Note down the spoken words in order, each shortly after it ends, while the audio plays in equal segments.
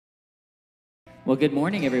Well, good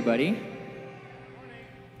morning, everybody.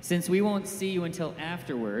 Since we won't see you until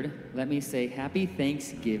afterward, let me say Happy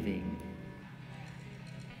Thanksgiving.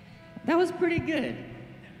 That was pretty good.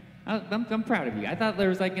 I'm proud of you. I thought there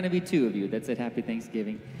was like going to be two of you that said Happy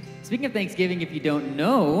Thanksgiving. Speaking of Thanksgiving, if you don't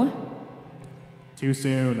know... Too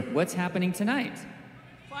soon. What's happening tonight?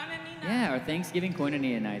 Yeah, our Thanksgiving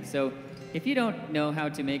Koinonia night. So if you don't know how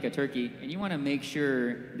to make a turkey and you want to make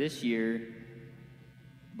sure this year,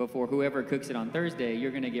 before whoever cooks it on Thursday, you're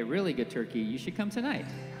going to get really good turkey, you should come tonight.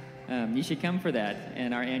 You should come for that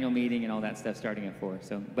and our annual meeting and all that stuff starting at 4.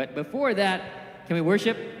 So, but before that, can we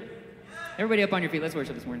worship? Everybody up on your feet. Let's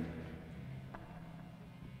worship this morning.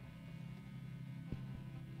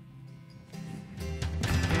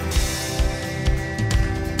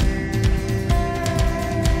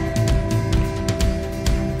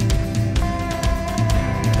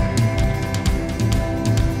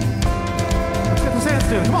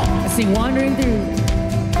 Come on. I sing wandering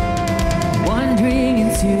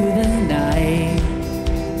into the night,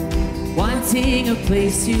 wanting a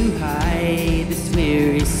place to hide this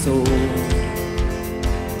weary soul,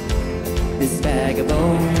 this bag of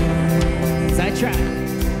bones. I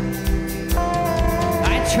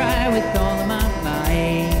try with all of my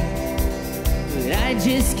might, but I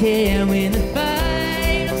just can't win the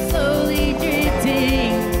fight. I'm slowly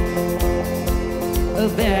drifting, a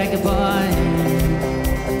vagabond.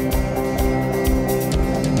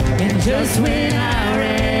 Just when I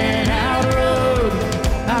ran out of road,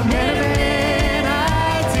 I've never been,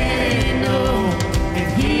 I didn't know. And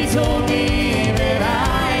he told me that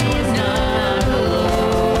I was not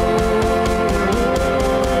alone.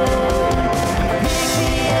 Pick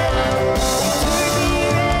me up, you turn me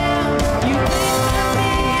around, you place my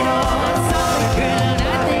feet on solid ground. I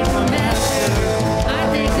thank the Master, I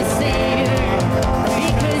thank the Savior,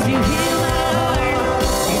 because you heal my heart,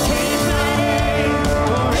 you change my day,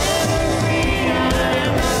 forever.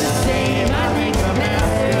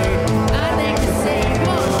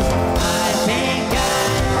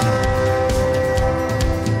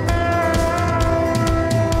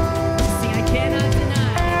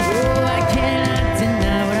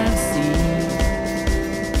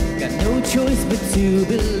 Choice but to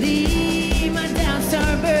believe my doubts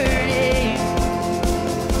are burning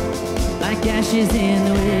like ashes in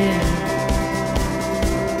the wind.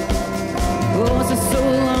 Oh, so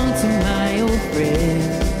long to my old friend.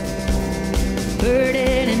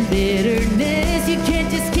 Burden and bitterness, you can't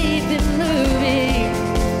just keep them moving.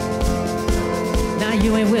 Now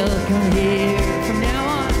you ain't welcome here from now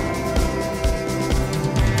on.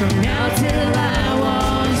 From now till I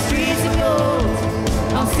walk the streets of gold,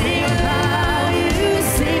 I'll sing aloud, you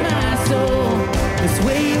save my soul. This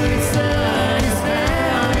wayward son has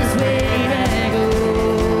found his way back home.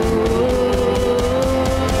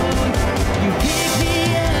 You pick me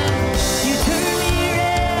up, you turn me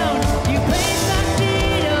around, you place my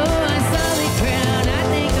feet on solid ground. I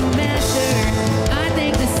thank the Master, I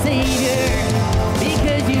thank the Savior,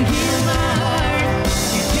 because you heal my heart,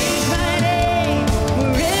 you change my day,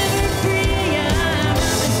 forever free. I'm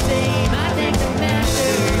not the same. I thank the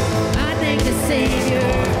Master, I thank the Savior,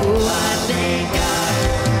 oh, I thank God.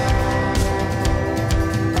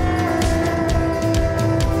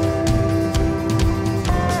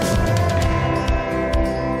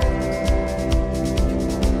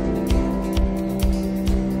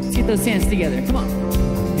 Let's get those hands together, come on.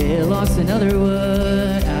 Yeah, lost another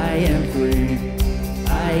one, I am free,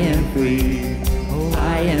 I am free, oh,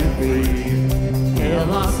 I am free. Yeah,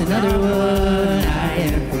 lost another one, I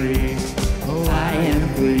am free, oh, I am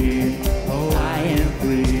free, oh, I am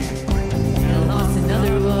free. Yeah, lost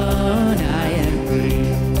another one, I am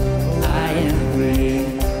free, I am free,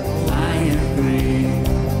 I am free.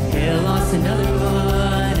 Yeah, lost another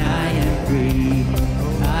one, I am free,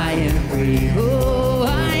 I am free, oh,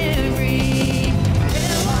 I am free.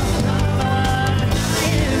 Yeah, lost another one, I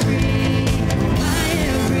am free, I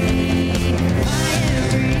am free, I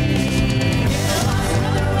am free. Yeah, lost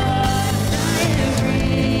another one, I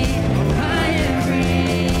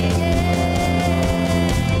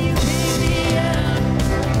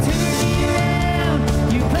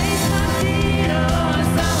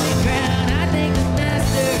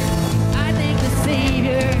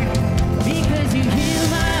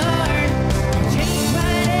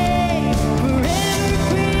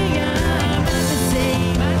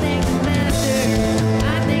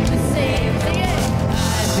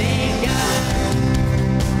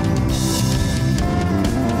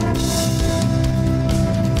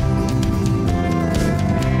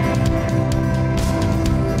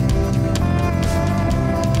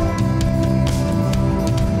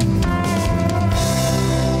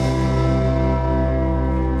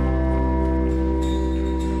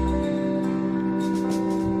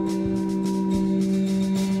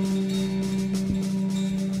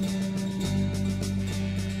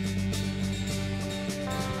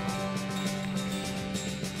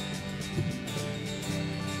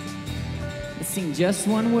sing just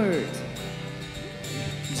one word.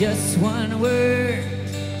 Just one word.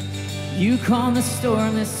 You calm the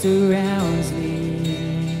storm that surrounds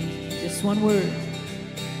me. Just one word.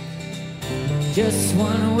 Just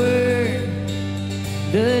one word.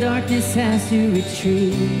 The darkness has to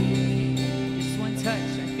retreat. Just one touch.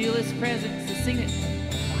 I feel His presence. So sing it.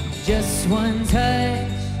 Just one touch.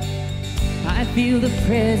 I feel the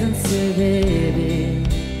presence of heaven.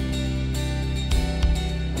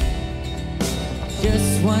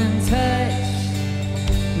 Just one touch.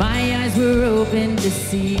 My eyes were open to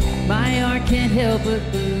see. My heart can't help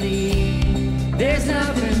but believe. There's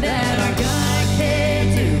nothing that our God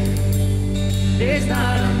can't do. There's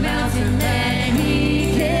not a mountain that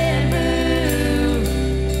He can't move.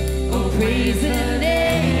 Oh, praise the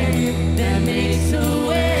name that makes a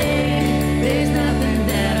way. There's nothing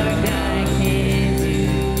that our God can't do.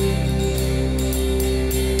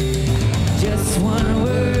 Just one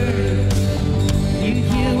word. You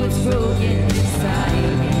heal what's broken inside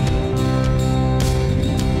me.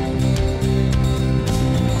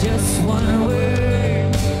 Just one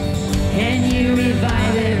word, and you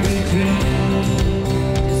revive every dream.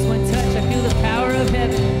 Just one touch, I feel the power of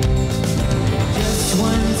heaven. Just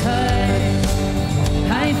one touch,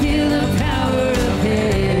 I feel the power of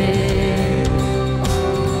heaven.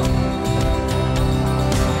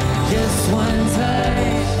 Just one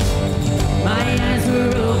touch, my eyes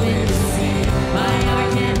were open to see. My heart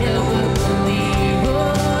can't help but believe. Oh,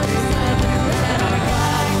 there's nothing that our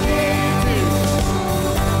God can't do.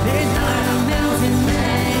 There's not a mountain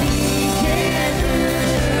that He can't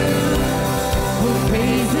move. Oh,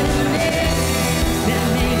 praise the name that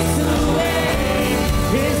makes a way.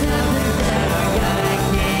 There's nothing that our God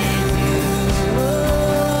can't do. Oh,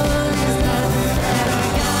 there's nothing that our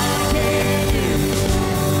God can't do.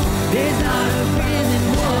 There's not a prison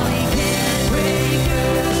wall He can't break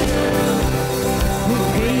through. Oh,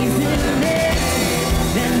 praise the name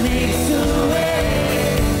that makes a way.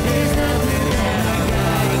 There's nothing that our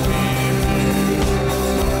God can't do.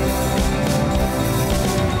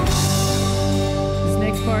 This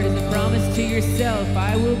next part is a promise to yourself.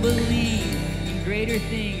 I will believe in greater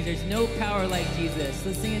things. There's no power like Jesus.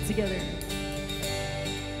 Let's sing it together.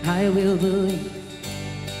 I will believe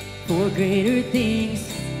for greater things.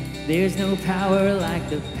 There's no power like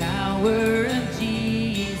the power of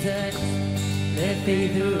Jesus. Let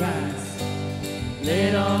faith arise.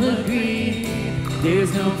 Let all agree.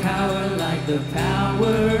 There's no power like the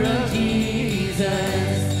power of Jesus.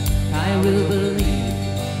 I will believe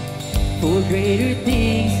for greater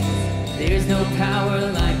things. There's no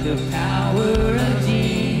power like the power of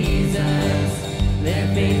Jesus.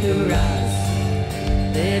 Let faith arise.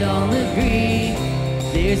 Let all agree.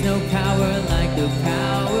 There's no power like the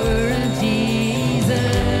power of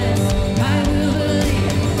Jesus. I will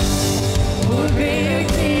believe for greater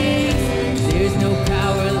things. There's no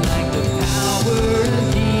power like the power of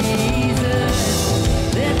Jesus.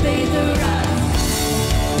 Let faith arise.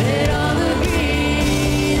 Let all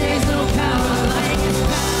agree. There's no power like His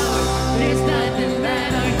power. There's nothing that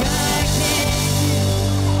our God can't do.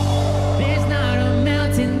 There's not a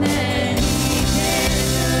mountain that He can't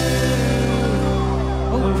move.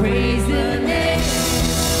 Oh, praise the name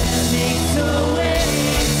that makes a way.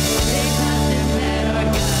 There's nothing that our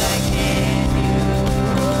God can't do.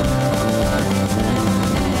 Oh, there's nothing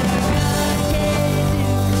that our God can't do.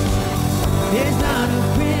 There's not a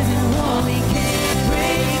prison wall He can't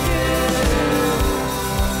break through.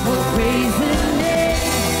 Oh, praise the name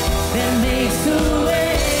that makes a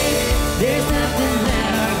way. There's nothing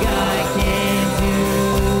that our God can't do.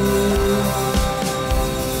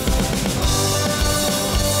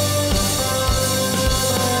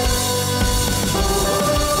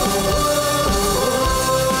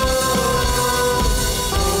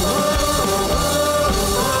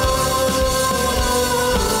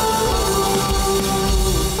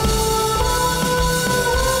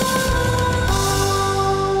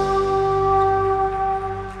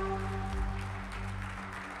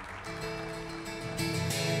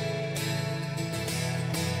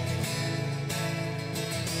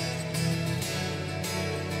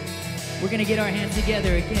 We're gonna get our hands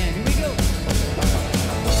together again. Here we go.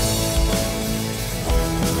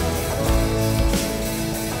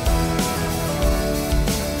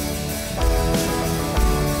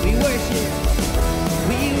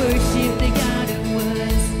 We worship the God who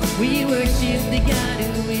was. We worship the God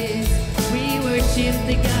who is. We worship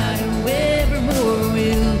the God who evermore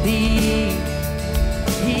will be.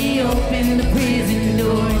 He opened the prison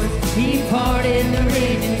doors. He parted the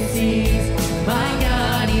raging seas. My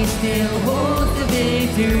God, He still holds the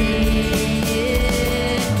victory.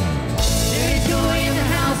 Yeah. There is joy in the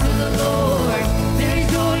house of the Lord.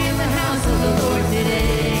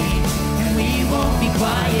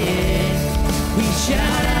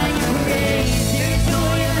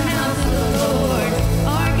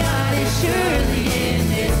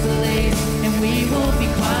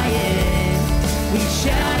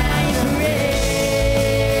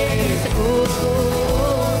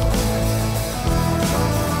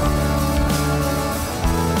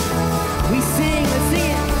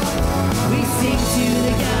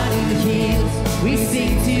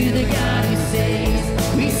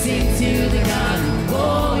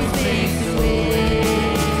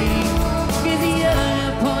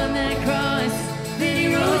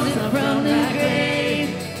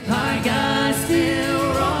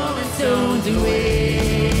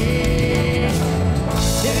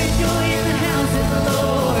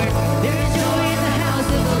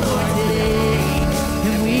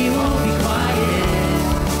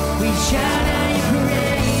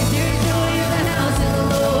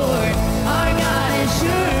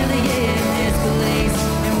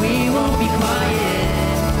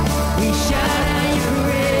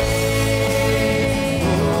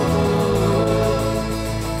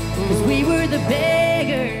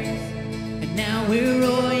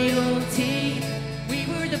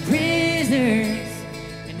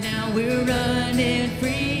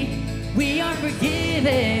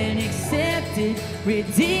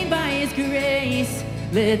 redeemed by His grace.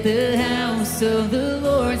 Let the house of the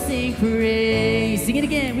Lord sing praise. Sing it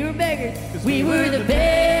again. We were beggars. We were the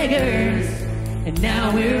beggars, and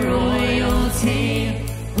now we're royalty.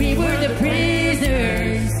 We were the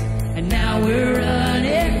prisoners, and now we're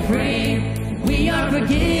running free. We are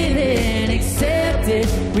forgiven, accepted,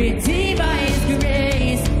 redeemed by His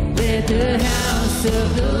grace. Let the house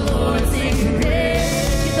of the Lord sing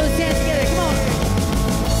praise. Get those hands together, come on.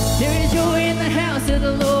 There is joy in the house of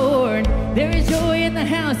the Lord. There is joy in the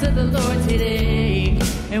house of the Lord today,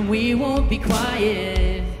 and we won't be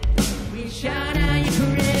quiet. We shout out your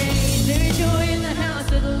praise. There is joy in the house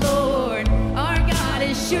of the Lord. Our God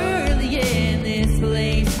is surely in this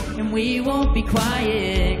place, and we won't be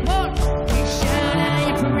quiet. Come on. We shout out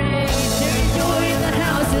your praise. There is joy in the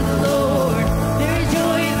house of the Lord. There is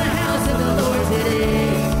joy in the house of the Lord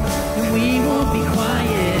today, and we won't be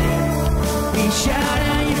quiet. We shout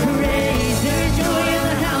out your praise. There is joy in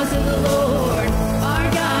the house of the Lord. Our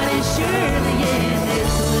God is surely in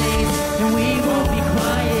this place, and we won't be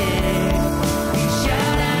quiet. We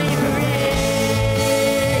shout out your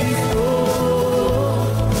praise.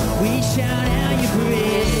 Oh, we shout out your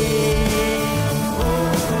praise.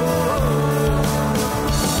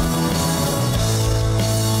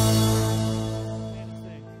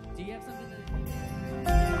 Do you have something to...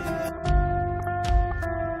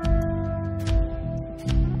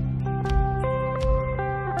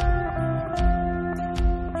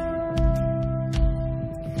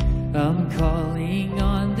 I'm calling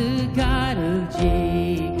on the God of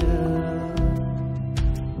Jacob,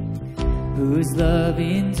 whose love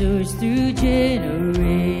endures through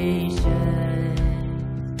generations.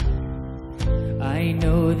 I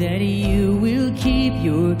know that you will keep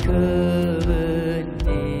your covenant.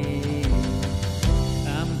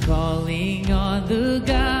 I'm calling on the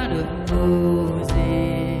God of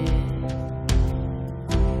Moses,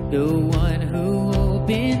 the one who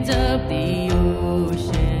opened up the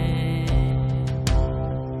ocean.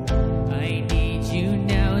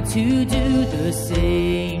 To do the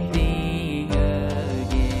same thing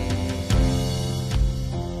again.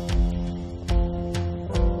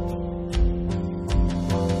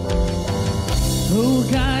 Oh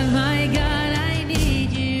God, my God, I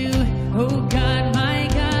need you. Oh God, my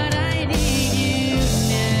God, I need you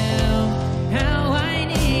now. How I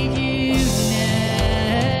need you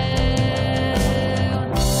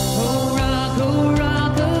now. Oh rock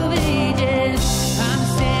of ages, I'm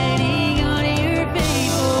standing on your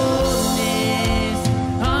faithfulness,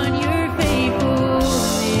 on your faithfulness.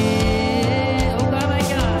 Oh God, my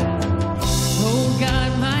God. Oh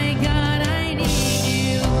God, my God, I need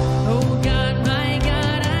you. Oh God, my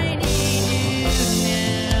God, I need you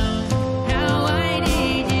now. How I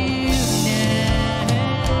need you now.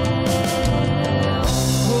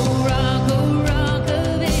 Oh rock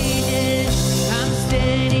of ages, I'm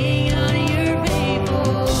standing on your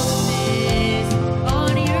faithfulness,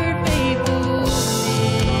 on your faithfulness.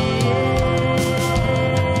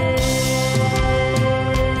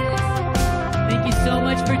 Thank you so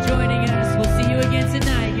much for joining us. We'll see you again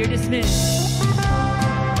tonight. You're dismissed.